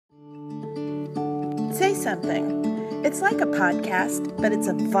Say Something. It's like a podcast, but it's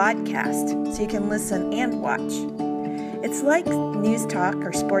a vodcast, so you can listen and watch. It's like news talk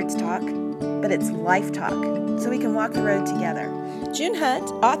or sports talk, but it's life talk, so we can walk the road together. June Hunt,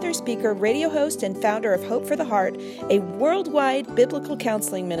 author, speaker, radio host, and founder of Hope for the Heart, a worldwide biblical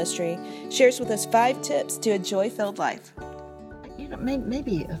counseling ministry, shares with us 5 tips to a joy-filled life. You know,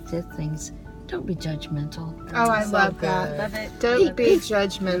 maybe a fifth thing's don't be judgmental. Oh, I love that. Love it. Don't be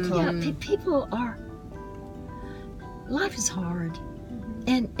judgmental. Yeah, people are. Life is hard,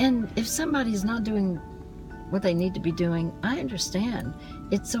 and if somebody's not doing what they need to be doing, I understand.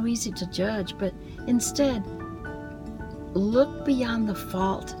 It's so easy to judge, but instead, look beyond the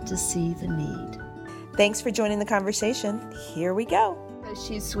fault to see the need. Thanks for joining the conversation. Here we go.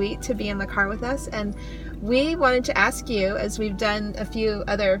 She's sweet to be in the car with us, and we wanted to ask you, as we've done a few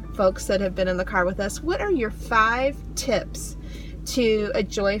other folks that have been in the car with us, what are your 5 tips to a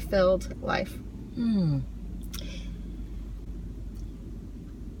joy-filled life?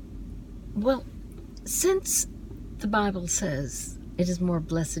 Well, since the Bible says it is more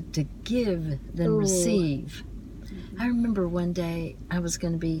blessed to give than receive, I remember one day I was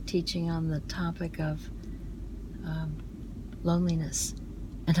going to be teaching on the topic of loneliness,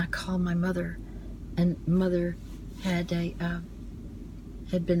 and I called my mother, and Mother had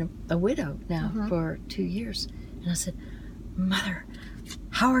been a widow now for 2 years, and I said, "Mother,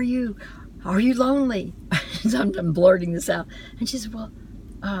 how are you? Are you lonely?" I'm blurting this out, and she said, "Well,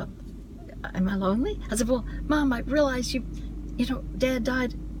 am I lonely?" I said, "Well, Mom, I realize you know, Dad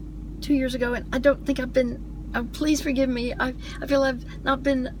died 2 years ago, and I don't think I've been, please forgive me. I feel I've not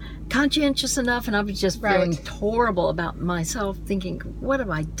been conscientious enough," and I was just feeling horrible about myself, thinking, what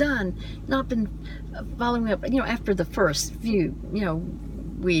have I done? Not been following up, you know, after the first few, you know,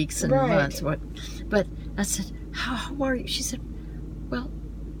 weeks and months. But I said, how are you? She said, "Well,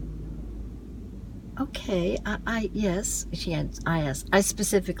 okay, yes." I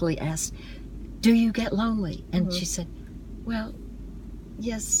specifically asked, "Do you get lonely?" And she said, "Well,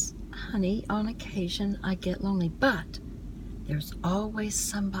 yes, honey, on occasion I get lonely, but there's always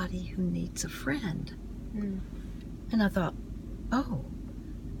somebody who needs a friend." And I thought, oh.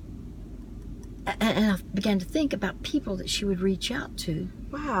 And I began to think about people that she would reach out to.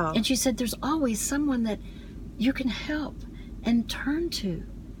 Wow. And she said, there's always someone that you can help and turn to.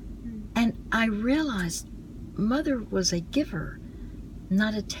 And I realized Mother was a giver,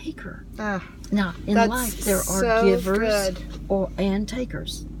 not a taker. Now, in life, there are givers and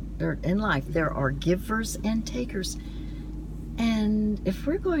takers. In life, there are givers and takers. And if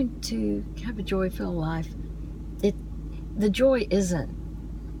we're going to have a joy-filled life, the joy isn't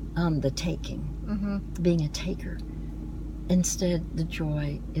the taking, being a taker. Instead, the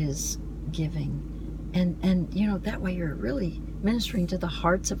joy is giving. And you know, that way you're really ministering to the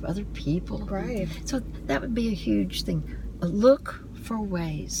hearts of other people. Right. So that would be a huge thing. Look for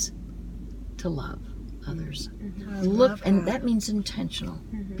ways to love others. Look, and that means intentional.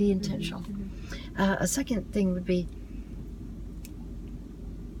 Be intentional. A second thing would be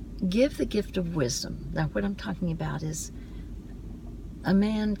give the gift of wisdom. Now, what I'm talking about is a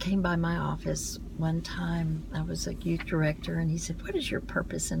man came by my office one time. I was a youth director, and he said, "What is your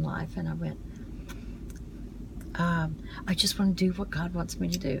purpose in life?" And I went, "I just want to do what God wants me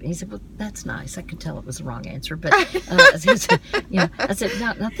to do." And he said, "Well, that's nice." I could tell it was the wrong answer, but I said,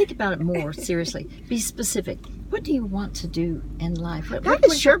 now think about it more seriously. Be specific. What do you want to do in life? That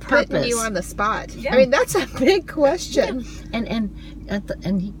is sure putting you on the spot. Yeah. I mean, that's a big question. Yeah.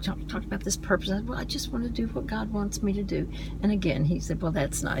 And he talked about this purpose. I said, "Well, I just want to do what God wants me to do." And again, he said, "Well,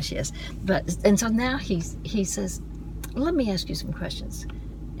 that's nice, yes." And so now he says, "Let me ask you some questions."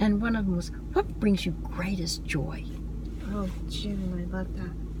 And one of them was, "What brings you greatest joy?" Oh, June, I love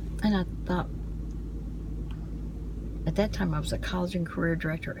that. And I thought, at that time I was a college and career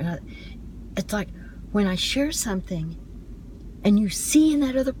director, and it's like when I share something and you see in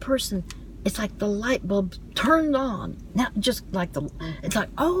that other person, it's like the light bulb turned on. Not just like it's like,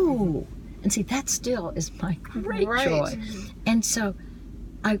 oh, and see, that still is my great joy. And so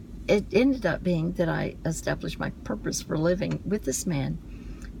it ended up being that I established my purpose for living with this man,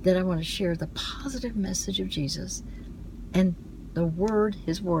 that I want to share the positive message of Jesus and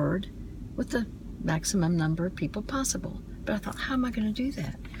his word, with the maximum number of people possible. But I thought, how am I going to do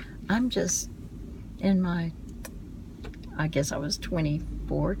that? I'm just in I guess I was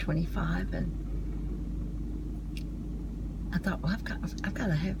 24, 25, and I thought, well, I've got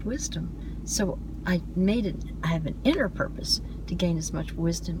to have wisdom. So I have an inner purpose to gain as much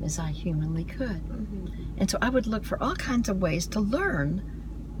wisdom as I humanly could. And so I would look for all kinds of ways to learn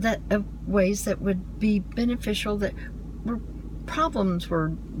ways that would be beneficial, that were problems were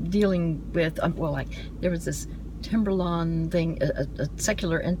dealing with, like there was this Timberlawn thing, a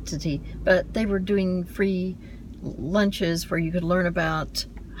secular entity, but they were doing free lunches where you could learn about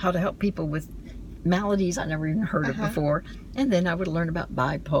how to help people with maladies I never even heard of before. And then I would learn about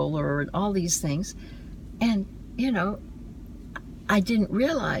bipolar and all these things. And, I didn't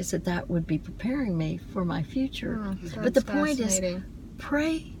realize that would be preparing me for my future. But the point is,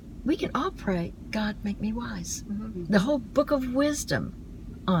 pray. We can all pray, God, make me wise. The whole book of wisdom,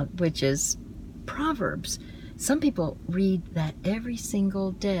 which is Proverbs. Some people read that every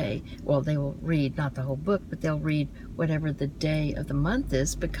single day. Well, they will read not the whole book, but they'll read whatever the day of the month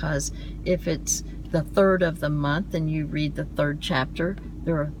is, because if it's the 3rd of the month and you read the 3rd chapter,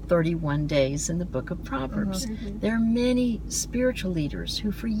 there are 31 days in the book of Proverbs. There are many spiritual leaders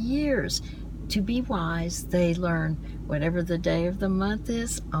who for years, to be wise, they learn whatever the day of the month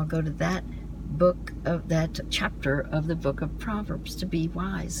is, I'll go to that book of that chapter of the book of Proverbs to be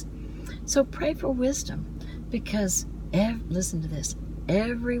wise. So pray for wisdom, because listen to this,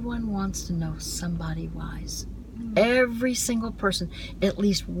 everyone wants to know somebody wise. Every single person, at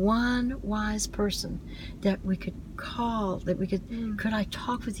least one wise person that we could call, that we could I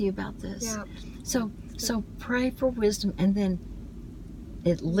talk with you about this? So pray for wisdom, and then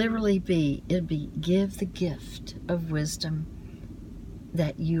it'd be give the gift of wisdom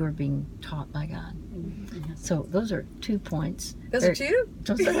that you are being taught by God. So those are 2 points. Those are 2?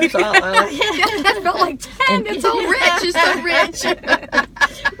 That's all. That felt like 10. It's so rich. It's so rich.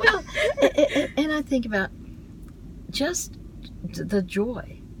 Well, and I think about just the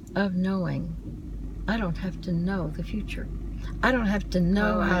joy of knowing I don't have to know the future. I don't have to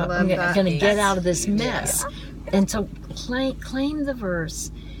know how I'm going to get out of this mess. And so claim the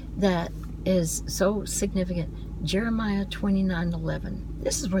verse that is so significant. Jeremiah 29:11.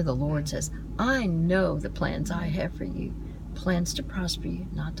 This is where the Lord says, I know the plans I have for you. Plans to prosper you,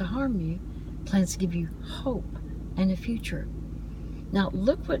 not to harm you. Plans to give you hope and a future. Now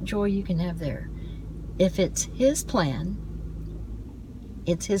look what joy you can have there. If it's His plan,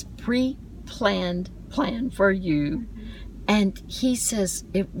 it's His pre-planned plan for you. And He says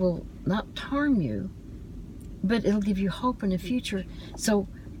it will not harm you, but it'll give you hope in the future. So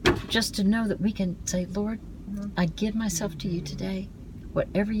just to know that we can say, Lord, I give myself to you today.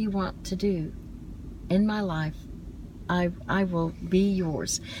 Whatever you want to do in my life, I will be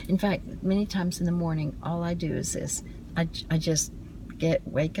yours. In fact, many times in the morning, all I do is this. I just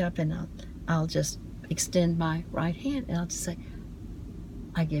wake up and I'll just extend my right hand and I'll just say,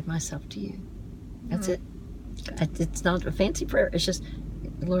 I give myself to you. That's it. It's not a fancy prayer. It's just,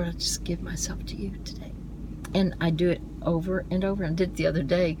 Lord, I just give myself to you today. And I do it over and over. I did it the other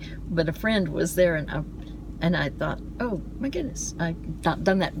day, but a friend was there and I thought, oh my goodness, I've not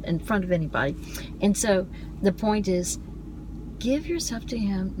done that in front of anybody. And so the point is, give yourself to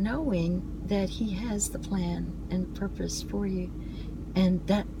Him, knowing that He has the plan and purpose for you. And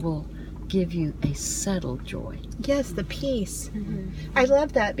that will give you a settled joy. Yes, the peace. I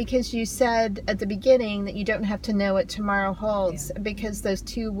love that, because you said at the beginning that you don't have to know what tomorrow holds, because those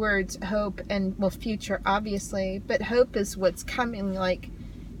 2 words, hope and future, obviously, but hope is what's coming, like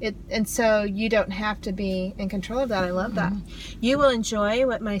it, and so you don't have to be in control of that. I love that. You will enjoy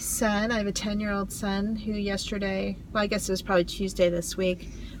what my son, I have a 10-year-old son who yesterday, I guess it was probably Tuesday this week,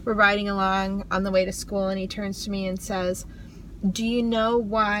 we're riding along on the way to school, and he turns to me and says, do you know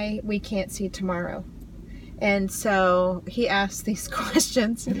why we can't see tomorrow? And so he asked these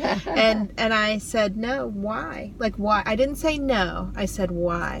questions, and I said, no, why? Like, why? I didn't say no. I said,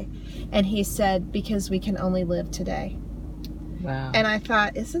 why? And he said, because we can only live today. Wow. And I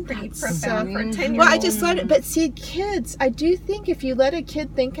thought, isn't that so profound for a 10-year-old? Well, I just let it, but see, kids, I do think if you let a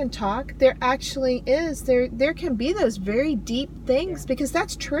kid think and talk, there actually is, there can be those very deep things, because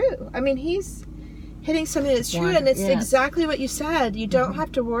that's true. I mean, he's hitting something that's true, and it's exactly what you said. You don't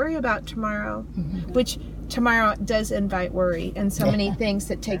have to worry about tomorrow, which tomorrow does invite worry and so many things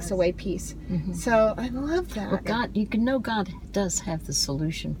that takes away peace. So I love that. Well, God, you can know God does have the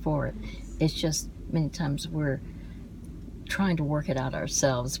solution for it. It's just many times we're trying to work it out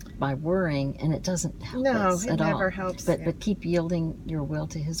ourselves by worrying, and it doesn't help us at all. No, it never helps. But keep yielding your will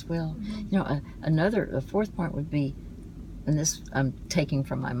to His will. You know, the 4th point would be, and this I'm taking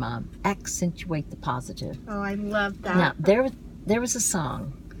from my mom, accentuate the positive. Oh, I love that. Now, there was a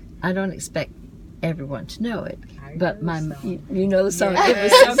song. I don't expect everyone to know it, but you know the song.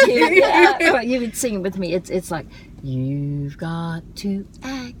 It was so cute. Yeah, you would sing it with me. It's like, you've got to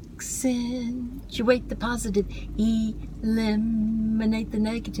accentuate the positive, eliminate the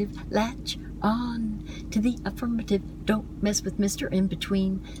negative, latch on to the affirmative, don't mess with Mr. In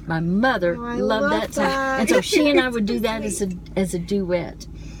Between. My mother loved that song. And so she and I would do that as a duet.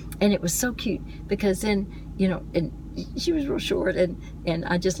 And it was so cute because then, and she was real short, and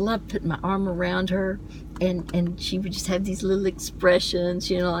I just loved putting my arm around her, and she would just have these little expressions,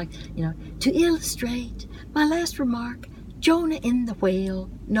 to illustrate my last remark, Jonah in the whale,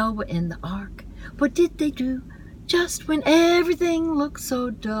 Noah in the ark. What did they do just when everything looked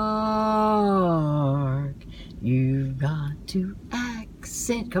so dark? You've got to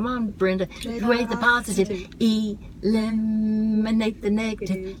come on, Brenda, weigh the positive, eliminate the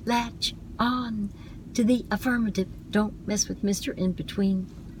negative, latch on to the affirmative, don't mess with Mr. In Between,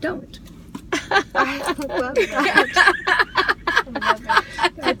 don't. I love that.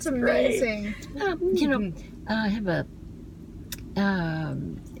 That's amazing. I have a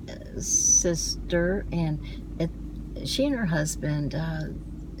sister, and she and her husband,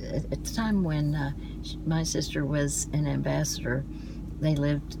 at the time when my sister was an ambassador, they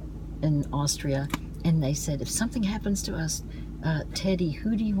lived in Austria, and they said, if something happens to us, Teddy,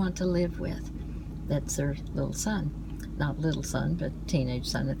 who do you want to live with? That's their little son. Not little son, but teenage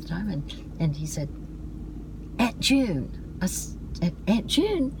son at the time. And he said, Aunt June. Aunt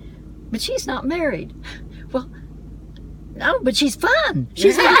June? But she's not married. Well, no, but she's fun.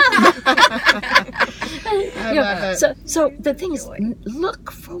 She's fun. I love it. So the thing is,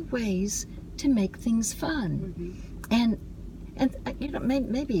 look for ways to make things fun. And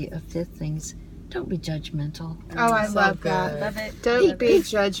maybe a fifth thing is, don't be judgmental. Oh, I love that. Love it. Don't be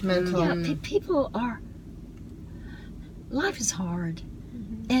judgmental. People are. Life is hard,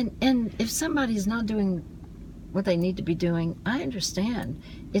 and if somebody's not doing what they need to be doing, I understand.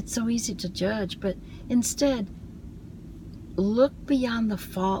 It's so easy to judge, but instead, look beyond the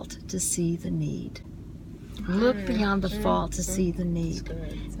fault to see the need. Look beyond the fault to see the need,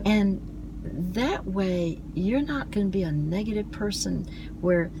 and that way you're not going to be a negative person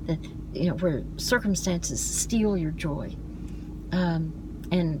where circumstances steal your joy.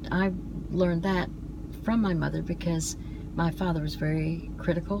 And I learned that from my mother because my father was very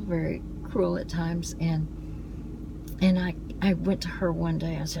critical, very cruel at times, and I went to her one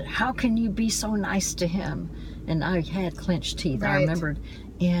day. I said, "How can you be so nice to him?" And I had clenched teeth. Right. I remembered,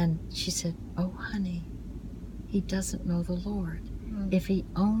 and she said, "Oh, honey, he doesn't know the Lord. If he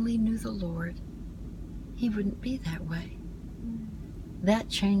only knew the Lord, he wouldn't be that way." That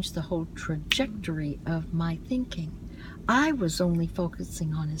changed the whole trajectory of my thinking. I was only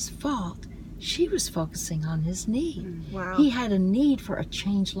focusing on his fault. She was focusing on his need. Wow. He had a need for a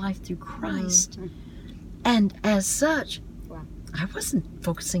changed life through Christ. And as such, I wasn't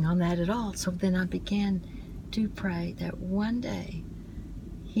focusing on that at all. So then I began to pray that one day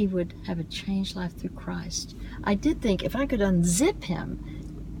he would have a changed life through Christ. I did think if I could unzip him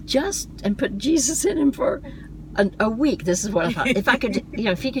and put Jesus in him for a week, this is what I thought. If I could,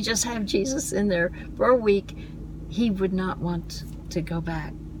 if he could just have Jesus in there for a week, he would not want to go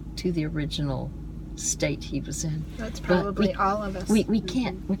back to the original state he was in. That's probably all of us. We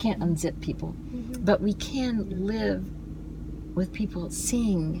can't unzip people, but we can live with people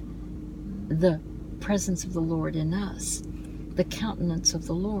seeing the presence of the Lord in us, the countenance of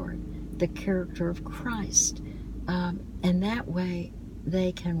the Lord, the character of Christ, and that way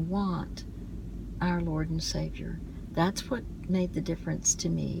they can want our Lord and Savior. That's what made the difference to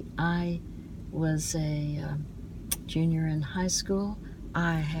me. I was a junior in high school.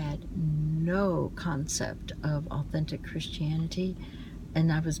 I had no concept of authentic Christianity,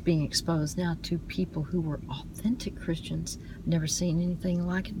 and I was being exposed now to people who were authentic Christians. Never seen anything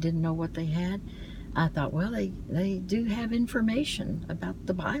like it, didn't know what they had. I thought, well, they do have information about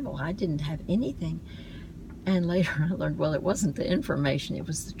the Bible. I didn't have anything. And later I learned, well, it wasn't the information, it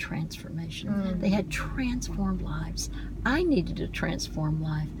was the transformation. They had transformed lives. I needed a transformed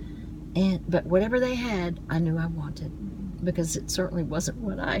life. But whatever they had, I knew I wanted, because it certainly wasn't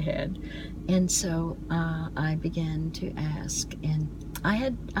what I had. And so I began to ask, and I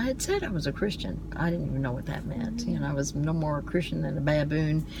had said I was a Christian. I didn't even know what that meant. I was no more a Christian than a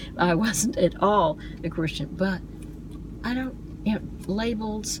baboon. I wasn't at all a Christian. But I don't,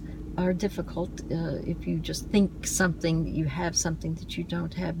 labels are difficult if you just think something, you have something that you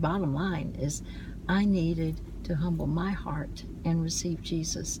don't have. Bottom line is, I needed to humble my heart and receive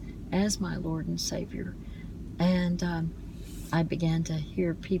Jesus as my Lord and Savior. And I began to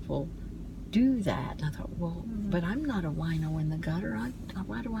hear people do that. I thought, well, but I'm not a wino in the gutter.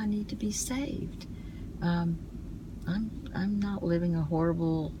 Why do I need to be saved? I'm not living a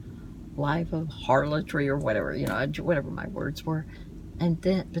horrible life of harlotry or whatever, whatever my words were.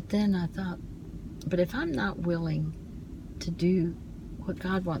 But then I thought, but if I'm not willing to do what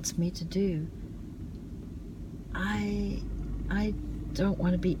God wants me to do, I don't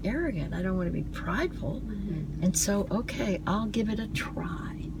want to be arrogant. I don't want to be prideful. Mm-hmm. And so, okay, I'll give it a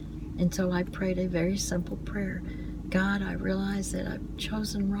try. And so I prayed a very simple prayer. God, I realize that I've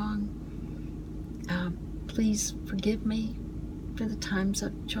chosen wrong. Please forgive me for the times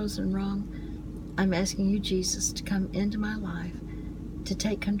I've chosen wrong. I'm asking you, Jesus, to come into my life, to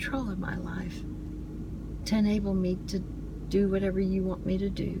take control of my life, to enable me to do whatever you want me to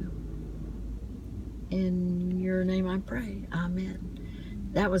do. In your name I pray. Amen.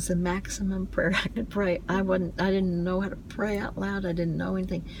 That was the maximum prayer I could pray. I didn't know how to pray out loud. I didn't know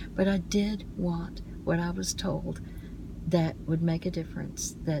anything. But I did want what I was told that would make a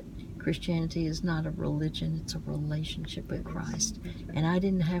difference, that Christianity is not a religion, it's a relationship with Christ. And I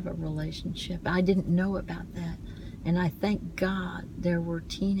didn't have a relationship. I didn't know about that. And I thank God there were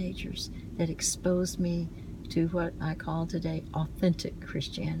teenagers that exposed me to what I call today authentic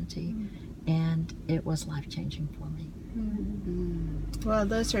Christianity. And it was life-changing for me. Well,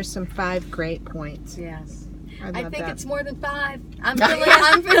 those are some 5 great points. Yes. I think that. It's more than 5.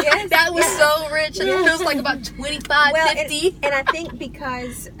 That was so rich. And it feels like about 25, 50. And I think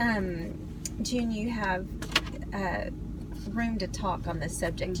because, June, you have room to talk on this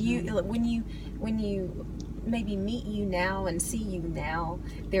subject. Mm-hmm. When you maybe meet you now and see you now,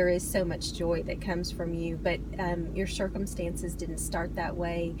 there is so much joy that comes from you. But your circumstances didn't start that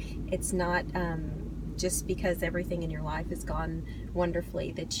way. It's not just because everything in your life has gone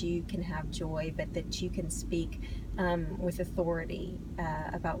wonderfully that you can have joy, but that you can speak with authority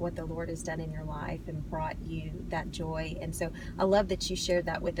about what the Lord has done in your life and brought you that joy. And so I love that you shared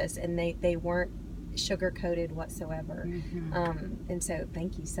that with us, and they weren't sugar-coated whatsoever. Mm-hmm. And so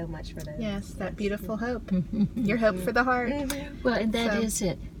thank you so much for that. Yes, that beautiful hope. Your hope for the heart. Mm-hmm. Well, and that is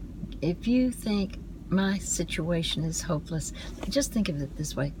it. If you think my situation is hopeless, just think of it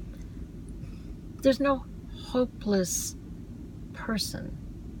this way. There's no hopeless person.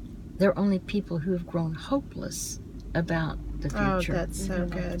 There are only people who have grown hopeless about the future. Oh, that's so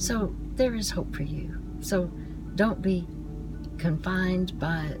good. So there is hope for you. So don't be confined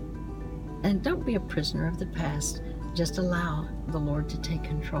by it. And don't be a prisoner of the past. Just allow the Lord to take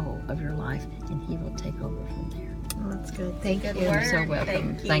control of your life, and He will take over from there. Oh, that's good. Thank you. You're so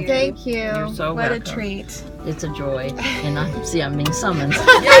welcome. Thank you. Thank you. You're so what welcome. A treat. It's a joy. And I'm being summoned.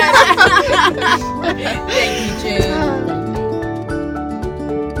 Thank you, June.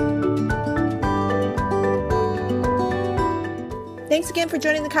 Thanks again for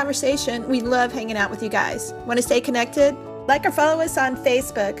joining the conversation. We love hanging out with you guys. Want to stay connected? Like or follow us on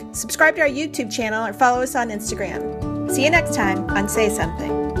Facebook, subscribe to our YouTube channel, or follow us on Instagram. See you next time on Say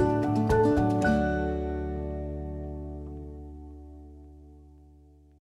Something.